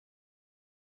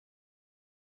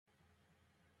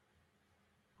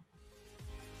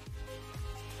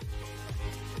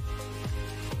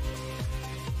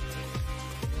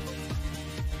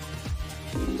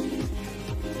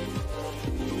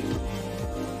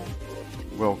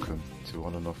Welcome to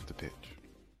On and Off the Pitch.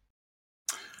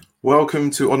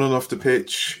 Welcome to On and Off the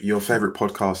Pitch, your favourite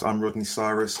podcast. I'm Rodney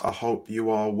Cyrus. I hope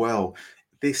you are well.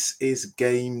 This is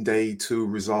game day 2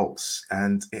 results,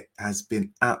 and it has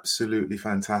been absolutely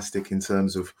fantastic in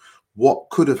terms of what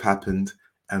could have happened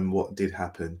and what did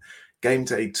happen. Game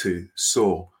day 2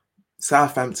 saw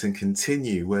Southampton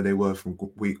continue where they were from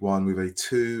week 1 with a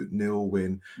 2-0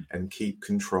 win and keep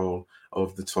control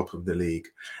of the top of the league.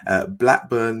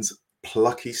 Blackburn's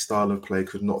plucky style of play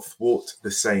could not thwart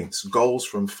the Saints. Goals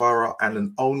from Farah and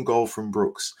an own goal from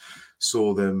Brooks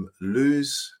saw them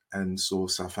lose and saw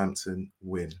Southampton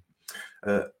win.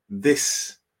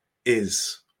 This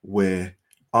is where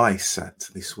I sat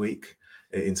this week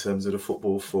in terms of the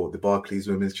football for the Barclays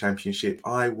Women's Championship.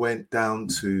 I went down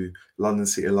to London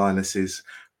City Lionesses,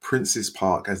 Prince's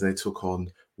Park, as they took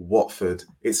on Watford.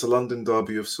 It's a London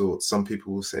derby of sorts. Some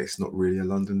people will say it's not really a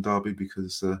London derby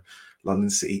because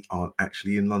London City aren't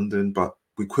actually in London, but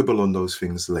we quibble on those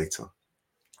things later.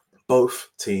 Both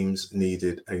teams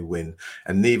needed a win,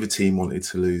 and neither team wanted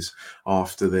to lose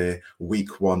after their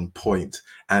week 1 point.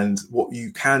 And what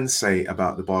you can say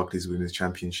about the Barclays Women's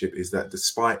Championship is that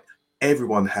despite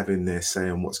everyone having their say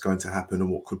on what's going to happen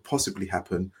and what could possibly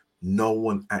happen, no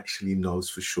one actually knows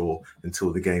for sure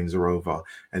until the games are over.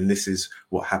 And this is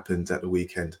what happened at the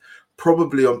weekend.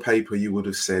 Probably on paper, you would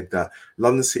have said that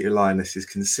London City Lionesses,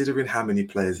 considering how many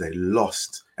players they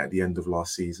lost at the end of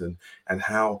last season and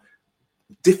how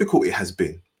difficult it has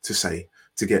been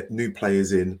to get new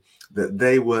players in, that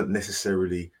they weren't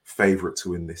necessarily favourite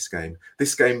to win this game.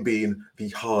 This game being the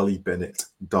Harley Bennett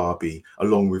derby,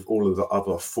 along with all of the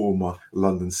other former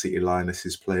London City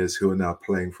Lionesses players who are now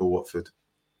playing for Watford.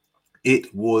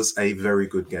 It was a very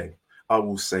good game. I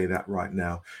will say that right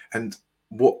now. And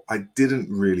what I didn't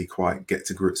really quite get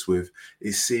to grips with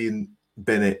is seeing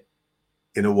Bennett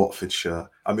in a Watford shirt.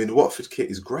 I mean, the Watford kit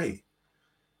is great,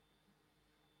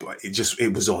 but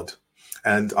it was odd.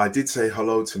 And I did say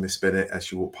hello to Miss Bennett as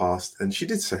she walked past, and she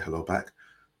did say hello back,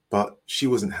 but she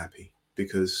wasn't happy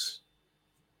because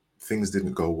things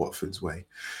didn't go Watford's way.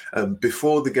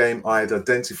 Before the game, I had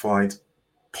identified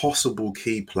possible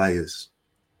key players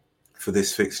for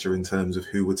this fixture in terms of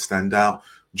who would stand out.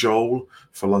 Joel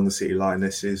for London City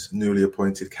Lionesses, newly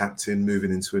appointed captain,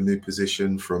 moving into a new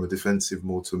position from a defensive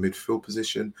more to a midfield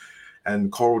position.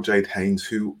 And Coral Jade Haynes,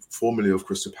 who formerly of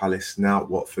Crystal Palace, now at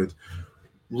Watford.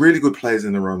 Really good players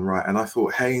in their own right. And I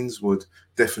thought Haynes would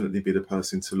definitely be the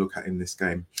person to look at in this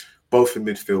game, both in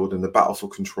midfield, and the battle for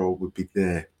control would be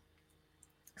there.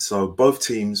 So both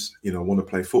teams, want to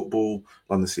play football.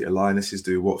 London City Lionesses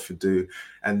do, Watford do,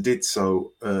 and did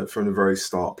so from the very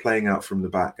start, playing out from the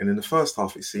back. And in the first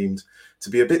half, it seemed to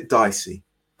be a bit dicey,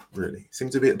 really. It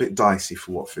seemed to be a bit dicey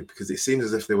for Watford because it seemed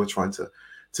as if they were trying to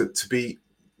be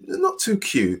not too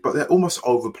cute, but they're almost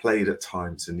overplayed at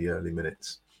times in the early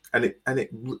minutes. And it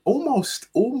almost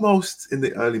in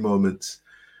the early moments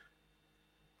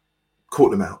caught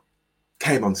them out,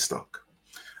 came unstuck.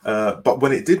 But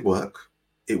when it did work,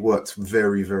 it worked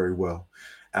very, very well.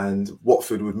 And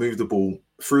Watford would move the ball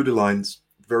through the lines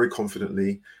very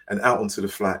confidently and out onto the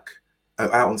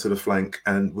flank,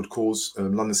 and would cause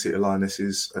London City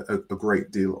Lionesses a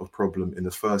great deal of problem in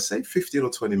the first, say, 15 or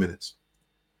 20 minutes.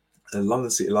 And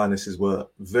London City Lionesses were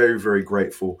very, very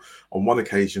grateful on one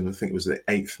occasion, I think it was the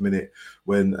 8th minute,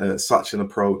 when such an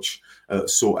approach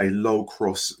saw a low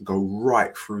cross go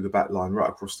right through the back line, right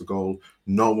across the goal.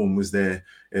 No one was there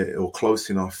or close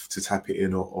enough to tap it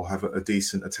in or have a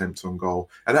decent attempt on goal.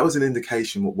 And that was an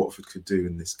indication what Watford could do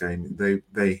in this game.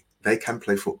 They can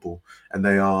play football, and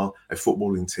they are a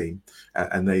footballing team,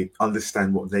 and they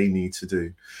understand what they need to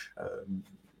do.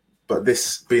 But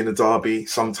this being a derby,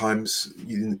 sometimes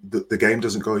the game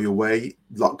doesn't go your way,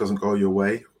 luck doesn't go your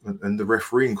way, and the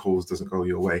refereeing calls doesn't go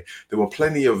your way. There were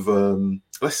plenty of,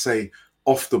 let's say,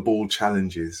 off-the-ball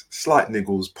challenges, slight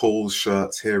niggles, pulls,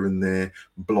 shirts here and there,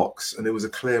 blocks. And there was a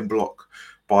clear block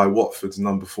by Watford's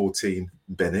number 14,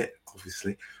 Bennett,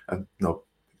 obviously. No,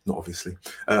 not obviously.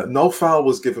 No foul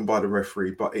was given by the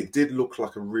referee, but it did look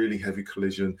like a really heavy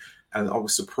collision. And I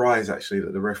was surprised, actually,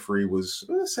 that the referee was,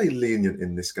 let's say, lenient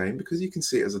in this game, because you can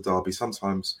see it as a derby.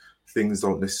 Sometimes things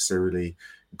don't necessarily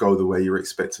go the way you're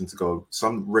expecting to go.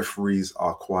 Some referees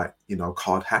are quite,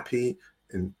 card happy.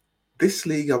 In this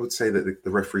league, I would say that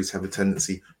the referees have a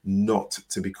tendency not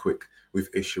to be quick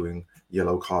with issuing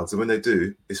yellow cards. And when they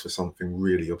do, it's for something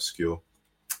really obscure.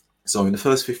 So in the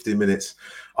first 15 minutes,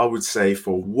 I would say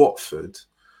for Watford,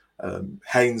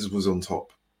 Haynes was on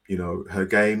top. Her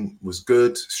game was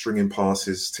good, stringing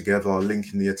passes together,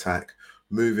 linking the attack,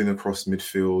 moving across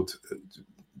midfield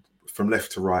from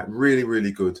left to right. Really,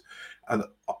 really good. And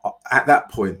at that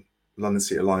point, London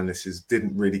City Lionesses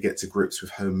didn't really get to grips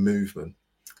with her movement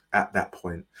at that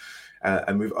point.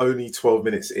 And with only 12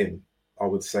 minutes in, I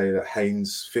would say that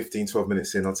Haynes, 15, 12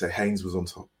 minutes in, I'd say Haynes was on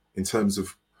top in terms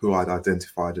of who I'd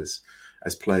identified as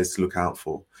players to look out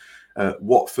for.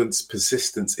 Watford's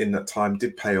persistence in that time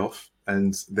did pay off,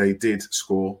 and they did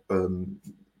score,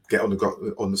 get on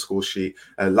the score sheet.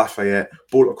 Lafayette,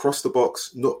 ball across the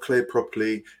box, not cleared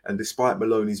properly, and despite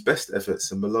Maloney's best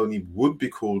efforts, and Maloney would be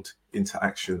called into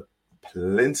action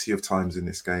plenty of times in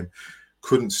this game,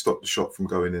 couldn't stop the shot from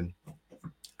going in.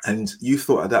 And you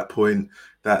thought at that point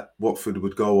that Watford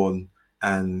would go on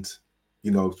and,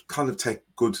 kind of take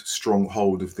good, strong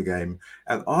hold of the game.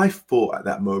 And I thought at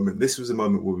that moment, this was a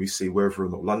moment where we see whether or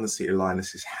not London City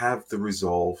Lionesses have the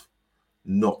resolve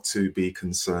not to be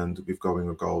concerned with going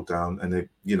a goal down, and they,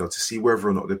 to see whether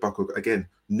or not they buckle. Again,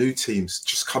 new teams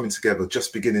just coming together,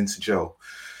 just beginning to gel.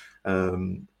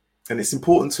 And it's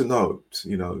important to note,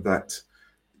 that,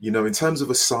 in terms of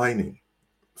a signing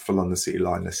for London City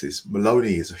Lionesses,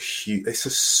 Maloney is it's a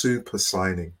super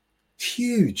signing.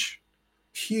 Huge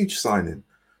signing.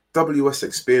 WS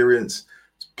experience,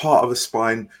 part of a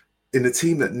spine in a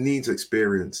team that needs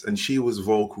experience. And she was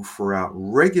vocal throughout,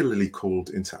 regularly called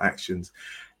into actions.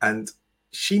 And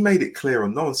she made it clear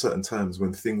on no uncertain terms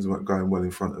when things weren't going well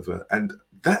in front of her. And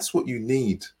that's what you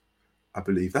need, I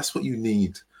believe. That's what you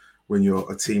need when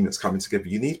you're a team that's coming together.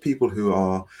 You need people who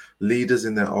are leaders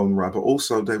in their own right, but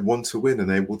also they want to win and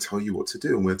they will tell you what to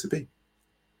do and where to be.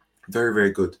 Very,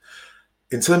 very good.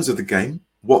 In terms of the game,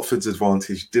 Watford's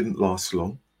advantage didn't last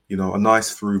long. A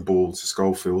nice through ball to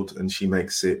Schofield, and she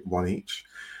makes it one each.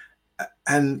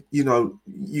 And,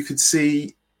 you could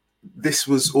see this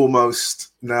was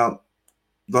almost now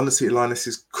London City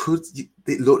Lionesses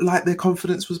it looked like their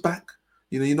confidence was back.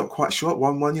 You're not quite sure.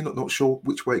 1-1, you're not sure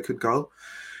which way it could go.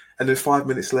 And then 5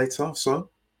 minutes later,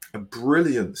 a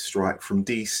brilliant strike from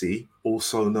DC,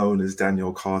 also known as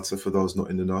Danielle Carter, for those not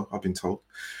in the know, I've been told,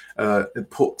 and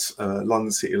put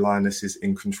London City Lionesses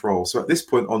in control. So at this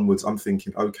point onwards, I'm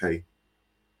thinking, okay,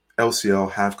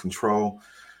 LCL have control.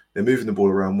 They're moving the ball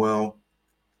around well.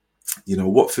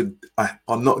 Watford are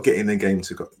not getting their game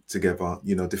together.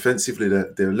 Defensively,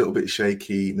 they're a little bit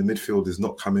shaky. The midfield is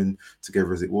not coming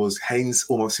together as it was. Haynes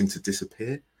almost seemed to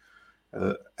disappear.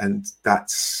 And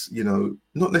that's,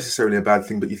 not necessarily a bad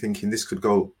thing, but you're thinking this could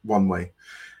go one way.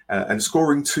 And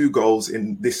scoring 2 goals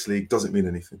in this league doesn't mean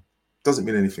anything. Doesn't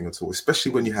mean anything at all,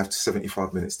 especially when you have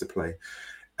 75 minutes to play.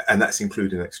 And that's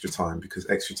including extra time, because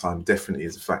extra time definitely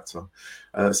is a factor.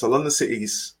 So London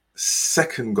City's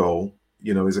second goal,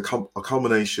 is a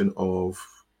culmination of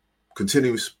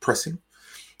continuous pressing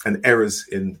and errors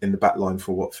in the back line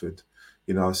for Watford.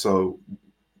 So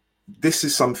this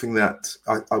is something that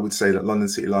I would say that London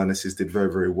City Lionesses did very,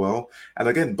 very well. And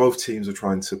again, both teams are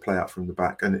trying to play out from the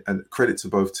back. And credit to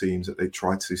both teams that they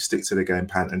tried to stick to their game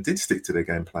plan and did stick to their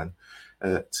game plan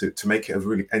to make it a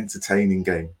really entertaining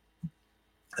game.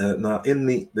 Now, in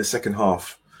the second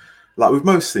half, like with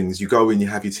most things, you go in, you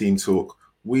have your team talk.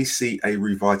 We see a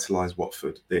revitalised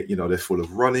Watford. They're full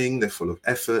of running, they're full of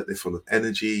effort, they're full of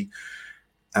energy.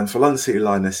 And for London City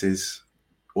Lionesses,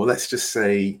 well, let's just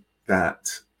say that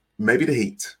maybe the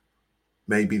heat,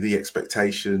 maybe the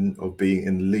expectation of being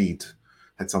in the lead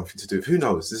had something to do with, who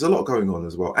knows? There's a lot going on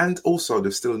as well. And also,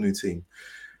 there's still a new team.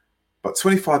 But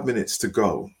 25 minutes to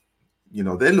go,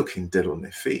 they're looking dead on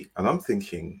their feet. And I'm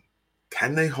thinking,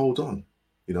 can they hold on?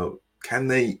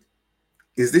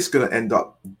 Is this going to end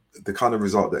up the kind of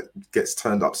result that gets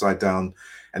turned upside down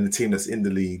and the team that's in the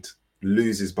lead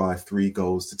loses by 3-2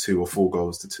 or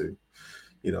 4-2?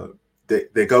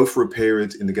 They go for a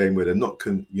period in the game where they're not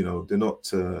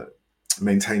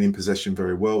maintaining possession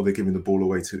very well. They're giving the ball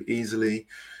away too easily.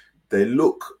 They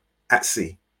look at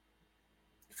sea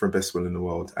for best will in the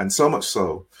world. And so much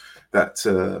so that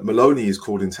Maloney is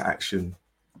called into action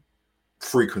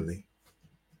frequently,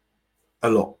 a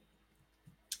lot.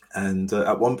 And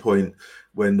at one point,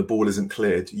 when the ball isn't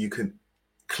cleared, you can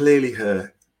clearly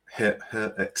hear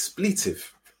her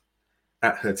expletive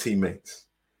at her teammates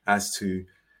as to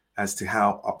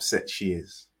how upset she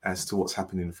is as to what's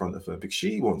happening in front of her, because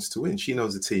she wants to win. She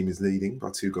knows the team is leading by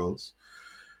 2 goals,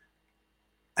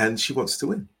 and she wants to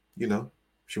win.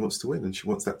 She wants to win, and she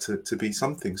wants that to be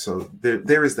something. So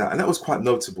there is that, and that was quite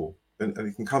notable. And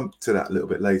you can come to that a little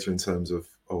bit later in terms of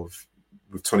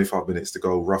with 25 minutes to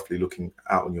go, roughly looking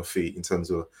out on your feet in terms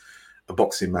of a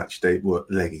boxing match. They were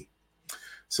leggy.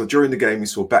 So during the game, we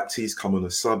saw Baptiste come on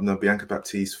a sub. Now, Bianca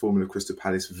Baptiste, formerly Crystal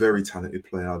Palace, very talented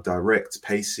player, direct,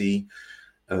 pacey,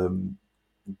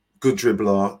 good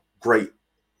dribbler, great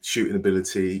shooting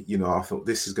ability. I thought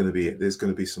this is going to be it. There's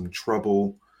going to be some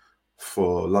trouble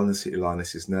for London City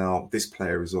Lionesses now. This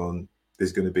player is on.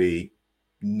 There's going to be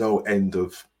no end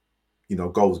of,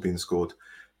 goals being scored.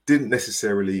 Didn't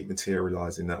necessarily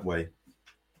materialise in that way.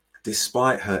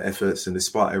 Despite her efforts and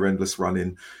despite her endless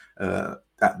running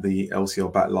at the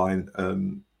LCL back line,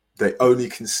 they only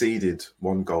conceded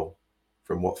one goal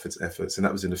from Watford's efforts, and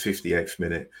that was in the 58th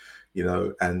minute,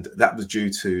 and that was due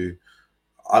to,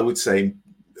 I would say,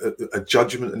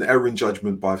 an error in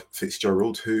judgment by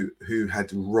Fitzgerald, who had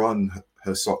run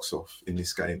her socks off in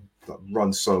this game,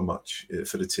 run so much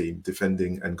for the team,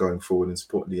 defending and going forward and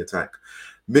supporting the attack.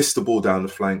 Missed the ball down the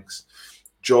flanks.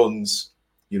 Johns,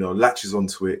 latches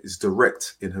onto it, is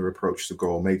direct in her approach to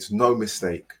goal, made no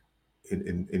mistake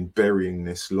in burying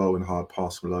this low and hard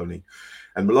past Maloney.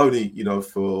 And Maloney,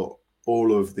 for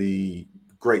all of the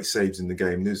great saves in the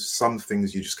game, there's some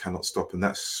things you just cannot stop, and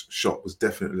that shot was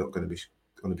definitely not going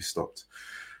to be stopped.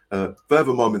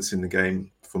 Further moments in the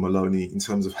game for Maloney in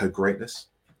terms of her greatness.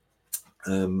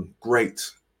 Great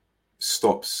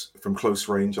stops from close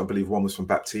range. I believe one was from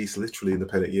Baptiste, literally in the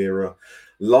penalty era.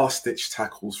 Last-ditch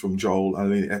tackles from Joel. I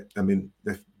mean,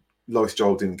 if Lois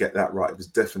Joel didn't get that right, it was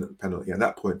definitely a penalty. At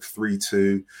that point,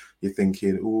 3-2, you're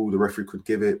thinking, the referee could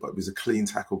give it, but it was a clean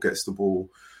tackle, gets the ball,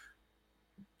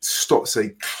 stops a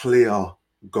clear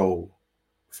goal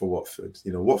for Watford.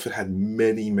 Watford had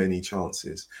many, many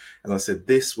chances. And I said, if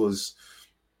this was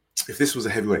a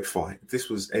heavyweight fight, if this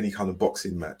was any kind of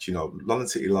boxing match, London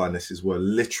City Lionesses were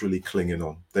literally clinging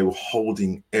on. They were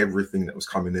holding everything that was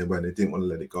coming their way, and they didn't want to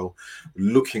let it go,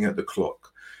 looking at the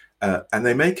clock. And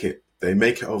they make it. They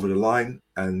make it over the line,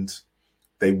 and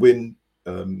they win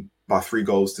by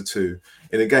 3-2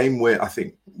 in a game where I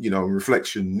think, in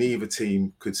reflection, neither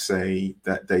team could say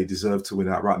that they deserved to win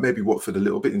outright. Maybe Watford a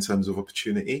little bit in terms of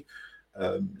opportunity.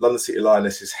 London City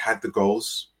Lionesses had the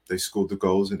goals. They scored the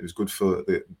goals, and it was good for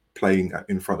the playing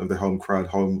in front of the home crowd,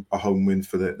 a home win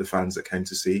for the fans that came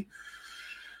to see.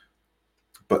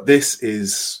 But this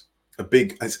is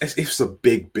it's a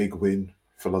big, big win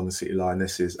for London City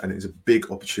Lionesses, and it's a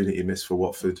big opportunity miss for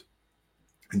Watford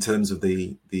in terms of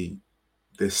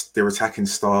their attacking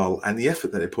style and the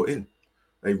effort that they put in.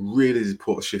 They really did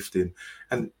put a shift in.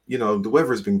 And, the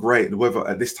weather has been great. The weather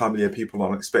at this time of year, people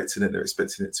aren't expecting it. They're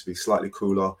expecting it to be slightly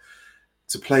cooler.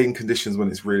 To play in conditions when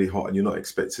it's really hot and you're not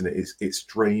expecting it, it's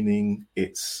draining.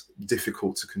 It's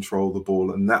difficult to control the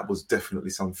ball. And that was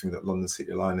definitely something that London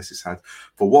City Lionesses had.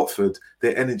 For Watford,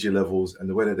 their energy levels and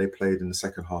the way that they played in the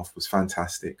second half was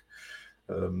fantastic.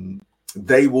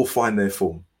 They will find their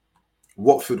form.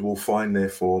 Watford will find their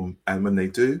form. And when they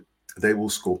do, they will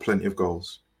score plenty of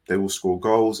goals. They will score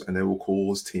goals and they will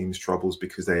cause teams troubles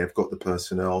because they have got the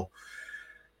personnel.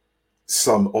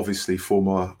 Some obviously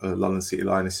former London City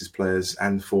Lionesses players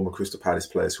and former Crystal Palace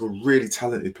players who are really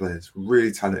talented players,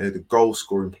 really talented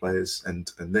goal-scoring players, and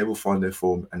they will find their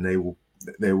form and they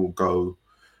will go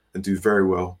and do very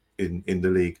well in the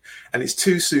league. And it's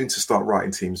too soon to start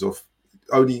writing teams off.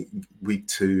 Only week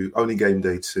 2, only game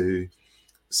day 2.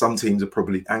 Some teams are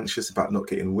probably anxious about not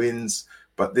getting wins,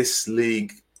 but this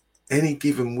league, any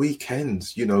given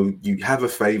weekend, you have a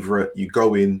favourite, you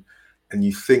go in, and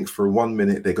you think for 1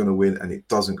 minute they're going to win and it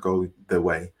doesn't go their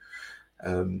way.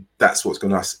 That's what's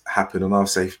going to happen. And I'll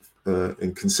say,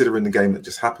 in considering the game that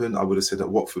just happened, I would have said that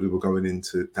Watford were going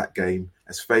into that game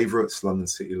as favourites. London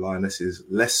City Lionesses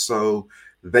less so.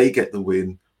 They get the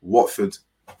win. Watford,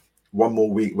 one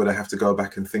more week where they have to go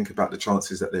back and think about the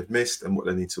chances that they've missed and what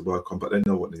they need to work on. But they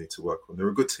know what they need to work on. They're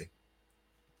a good team.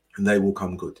 And they will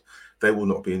come good. They will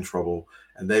not be in trouble.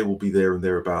 And they will be there and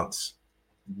thereabouts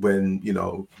when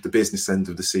the business end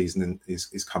of the season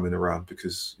is coming around,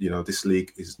 because this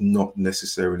league is not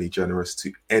necessarily generous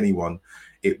to anyone.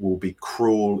 It will be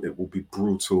cruel, it will be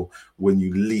brutal when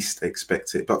you least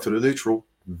expect it. But for the neutral,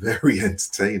 very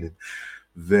entertaining,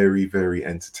 very, very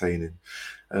entertaining.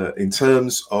 In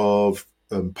terms of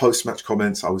post-match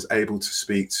comments, I was able to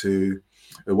speak to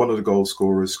one of the goal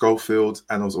scorers, Schofield,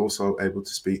 and I was also able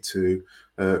to speak to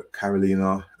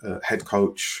Carolina, head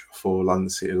coach for London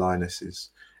City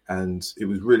Lionesses. And it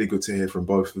was really good to hear from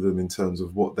both of them in terms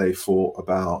of what they thought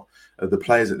about the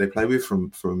players that they play with,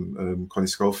 from Connie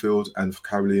Schofield, and for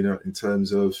Carolina in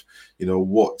terms of,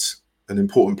 what an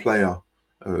important player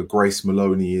Grace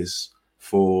Maloney is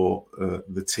for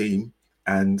the team,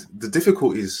 and the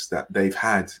difficulties that they've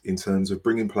had in terms of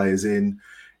bringing players in.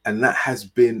 And that has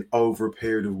been over a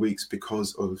period of weeks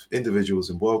because of individuals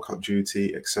and World Cup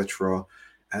duty, etc.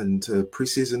 And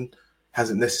pre-season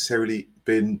hasn't necessarily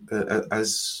been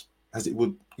as it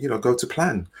would, go to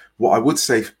plan. What I would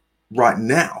say right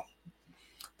now,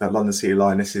 that London City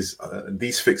Lionesses,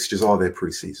 these fixtures are their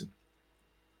pre-season.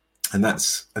 And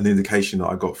that's an indication that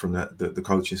I got from the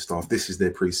coaching staff. This is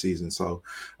their pre-season, so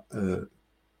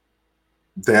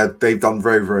they've done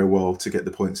very, very well to get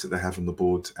the points that they have on the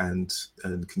board, and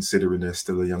considering they're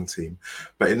still a young team.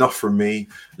 But enough from me.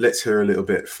 Let's hear a little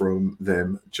bit from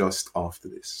them just after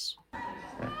this.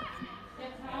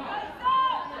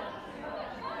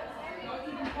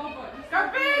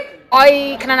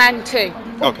 I can name two.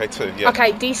 Okay, two, yeah.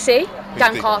 Okay, DC,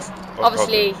 Dan Carter.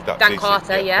 Obviously, Dan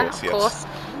Carter, yeah, of course.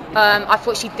 I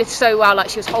thought she did so well. Like,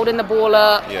 she was holding the ball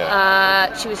up,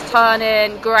 she was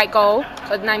turning, great goal.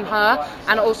 So I'd name her.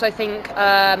 And I also think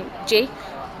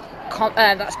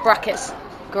that's brackets,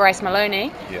 Grace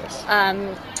Maloney. Yes.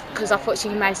 Because I thought she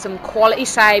made some quality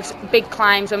saves, big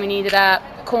claims when we needed her,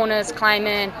 corners,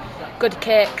 claiming, good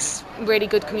kicks, really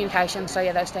good communication. So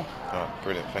yeah, those two. Oh,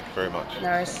 brilliant. Thank you very much. No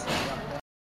worries.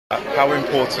 How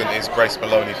important is Grace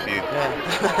Maloney for you?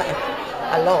 Yeah.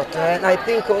 A lot, and I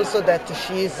think also that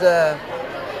she's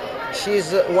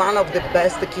one of the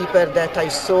best keeper that I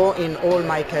saw in all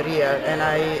my career, and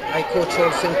I coach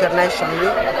also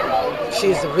internationally.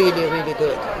 She's really, really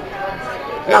good.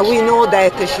 Now we know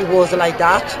that she was like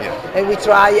that, and we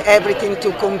try everything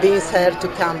to convince her to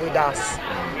come with us,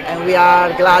 and we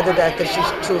are glad that she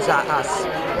chose us.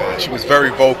 She was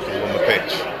very vocal on the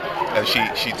pitch, and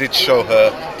she did show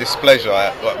her displeasure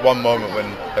at one moment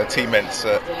when her teammates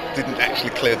didn't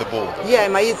actually clear the ball. Yeah,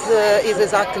 but it's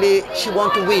exactly, she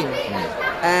wants to win.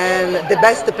 And the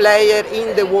best player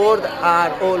in the world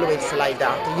are always like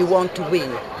that. You want to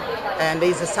win. And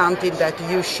it's something that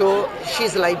you show.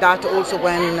 She's like that also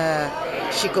when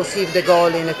she conceived the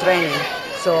goal in a training.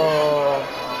 So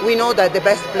we know that the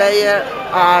best players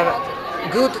are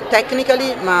good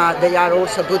technically, but they are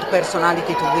also good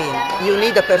personality to win. You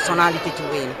need a personality to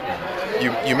win.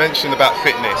 You mentioned about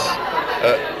fitness.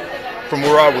 From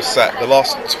where I was sat, the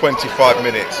last 25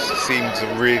 minutes seemed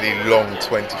a really long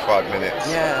 25 minutes.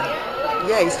 Yeah,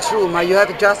 it's true. But you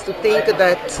have just to think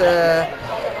that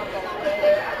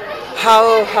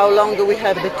how long do we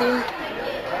have the team?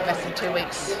 Less than 2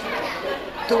 weeks.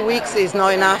 2 weeks is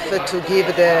not enough to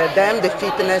give them the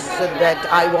fitness that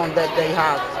I want that they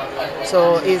have.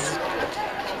 So it's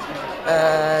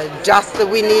just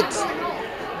we need.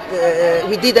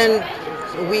 We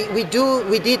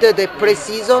did the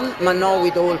pre-season, but not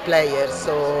with all players.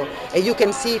 So you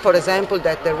can see, for example,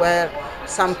 that there were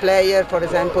some players, for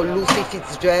example, Lucy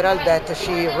Fitzgerald, that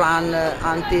she ran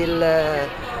until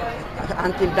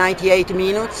 98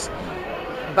 minutes,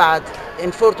 but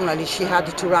unfortunately she had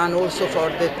to run also for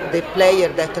the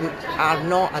players that are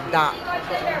not at that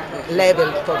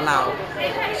level for now.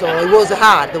 So it was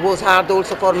hard. It was hard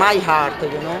also for my heart,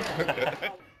 you know.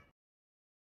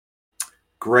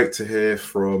 Great to hear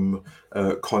from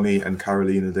Connie and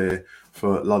Carolina there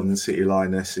for London City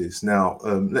Lionesses. Now,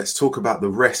 let's talk about the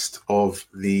rest of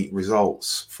the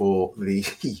results for the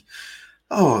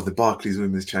Barclays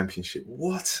Women's Championship.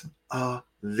 What a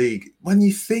league. When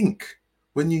you think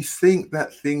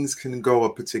that things can go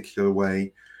a particular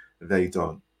way, they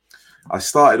don't. I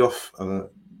started off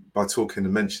by talking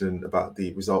and mentioning about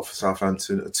the result for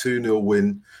Southampton. A 2-0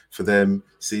 win for them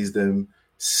sees them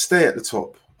stay at the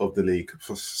top of the league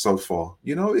so far.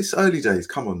 You know, it's early days.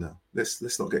 Come on now.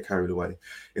 Let's not get carried away.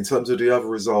 In terms of the other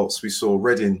results, we saw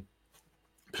Reading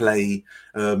play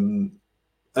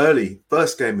early,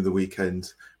 first game of the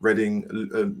weekend. Reading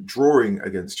drawing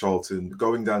against Charlton,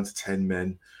 going down to 10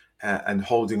 men and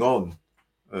holding on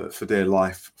for their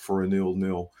life for a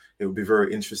 0-0. It would be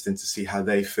very interesting to see how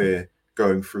they fare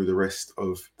going through the rest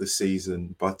of the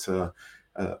season. But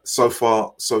so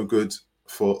far, so good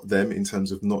for them in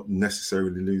terms of not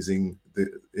necessarily losing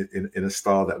in a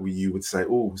style that you would say,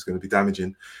 oh, it's going to be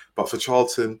damaging. But for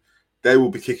Charlton, they will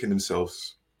be kicking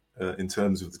themselves in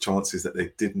terms of the chances that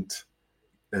they didn't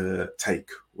take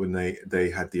when they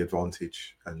had the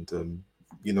advantage. And,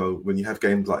 you know, when you have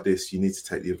games like this, you need to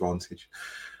take the advantage.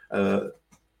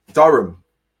 Durham,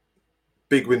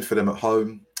 big win for them at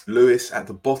home. Lewis at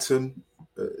the bottom.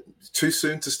 Too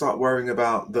soon to start worrying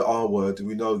about the R word.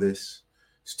 We know this.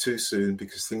 It's too soon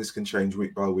because things can change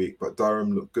week by week. But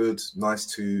Durham looked good. Nice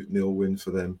 2-0 win for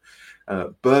them.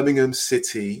 Birmingham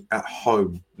City at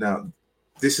home. Now,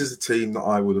 this is a team that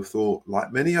I would have thought,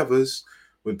 like many others,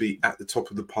 would be at the top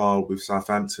of the pile with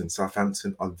Southampton.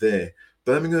 Southampton are there.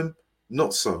 Birmingham,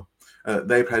 not so.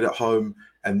 They played at home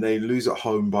and they lose at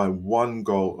home by one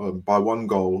goal.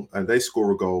 And they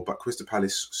score a goal, but Crystal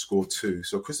Palace score two.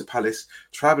 So Crystal Palace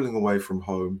travelling away from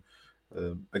home.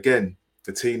 Again,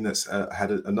 the team that's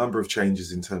had a number of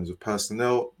changes in terms of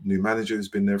personnel. New manager who's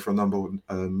been there for a number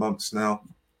of months now.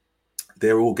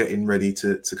 They're all getting ready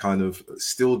to kind of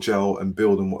still gel and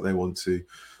build on what they want to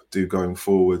do going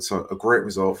forward. So a great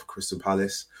result for Crystal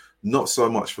Palace. Not so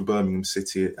much for Birmingham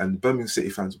City, and Birmingham City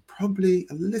fans are probably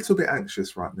a little bit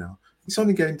anxious right now. It's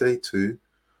only game day 2,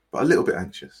 but a little bit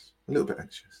anxious.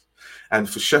 And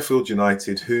for Sheffield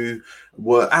United, who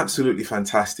were absolutely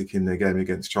fantastic in their game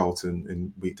against Charlton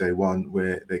in weekday 1,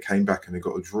 where they came back and they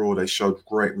got a draw. They showed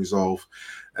great resolve.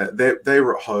 They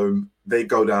were at home. They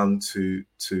go down to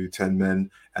 10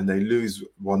 men and they lose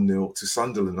 1-0 to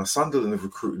Sunderland. Now, Sunderland have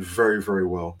recruited very, very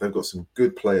well. They've got some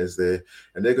good players there,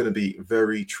 and they're going to be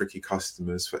very tricky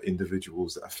customers for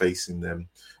individuals that are facing them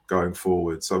going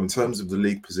forward. So in terms of the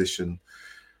league position,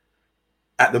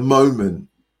 at the moment,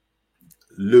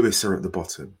 Lewis are at the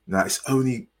bottom. Now, it's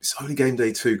only game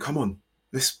day 2. Come on,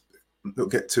 let's not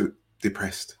get too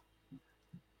depressed.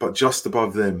 But just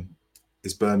above them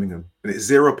is Birmingham, and it's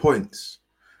 0 points.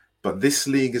 But this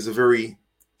league is a very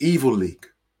evil league.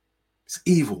 It's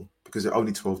evil because there are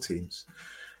only 12 teams.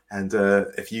 And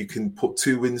if you can put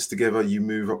 2 wins together, you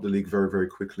move up the league very, very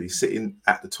quickly. Sitting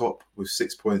at the top with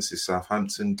 6 points is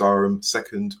Southampton, Durham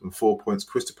second on 4 points,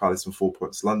 Crystal Palace on 4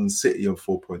 points, London City on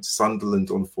 4 points,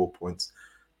 Sunderland on 4 points,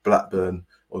 Blackburn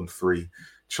on 3,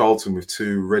 Charlton with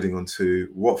 2, Reading on 2,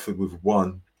 Watford with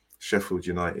 1, Sheffield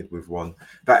United with 1.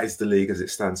 That is the league as it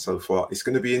stands so far. It's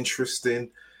going to be interesting.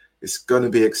 It's going to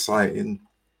be exciting.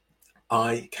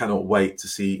 I cannot wait to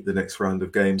see the next round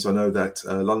of games. I know that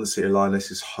London City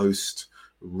Lionesses host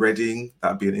Reading.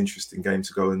 That'd be an interesting game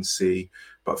to go and see.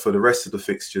 But for the rest of the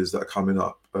fixtures that are coming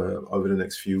up over the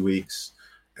next few weeks,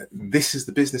 this is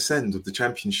the business end of the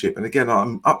Championship. And again,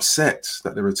 I'm upset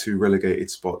that there are 2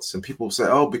 relegated spots. And people say,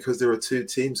 oh, because there are 2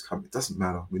 teams coming. It doesn't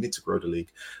matter. We need to grow the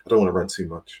league. I don't want to rant too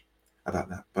much about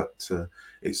that. But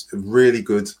it's a really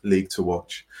good league to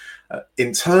watch.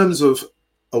 In terms of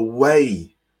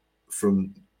away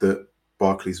from the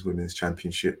Barclays Women's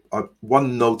Championship,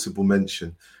 one notable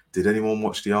mention. Did anyone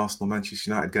watch the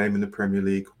Arsenal-Manchester United game in the Premier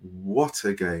League? What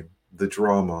a game. The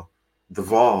drama, the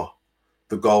VAR,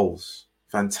 the goals.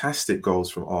 Fantastic goals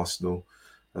from Arsenal.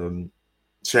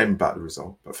 Shame about the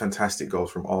result, but fantastic goals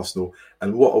from Arsenal.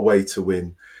 And what a way to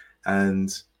win.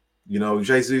 And, you know,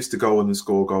 Jesus to go on and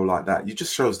score a goal like that, it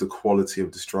just shows the quality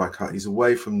of the striker. He's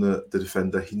away from the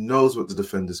defender. He knows what the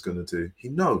defender's going to do. He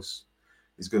knows.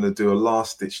 He's going to do a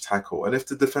last-ditch tackle. And if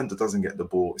the defender doesn't get the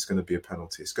ball, it's going to be a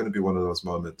penalty. It's going to be one of those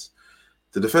moments.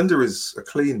 The defender is a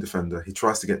clean defender. He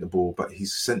tries to get the ball, but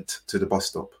he's sent to the bus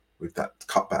stop with that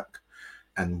cutback.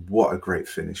 And what a great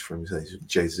finish from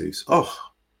Jesus. Oh,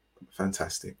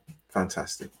 fantastic.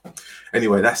 Fantastic.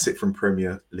 Anyway, that's it from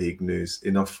Premier League news.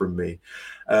 Enough from me.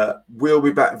 We'll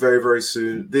be back very, very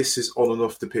soon. This is On and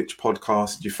Off the Pitch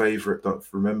podcast, your favourite. Don't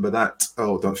remember that.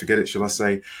 Oh, don't forget it, shall I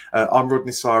say. I'm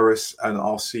Rodney Cyrus, and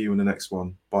I'll see you in the next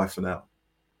one. Bye for now.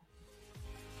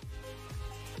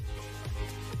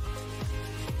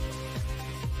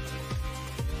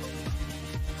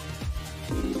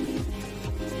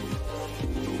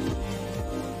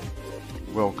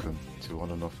 Welcome to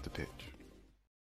On and Off the Pitch.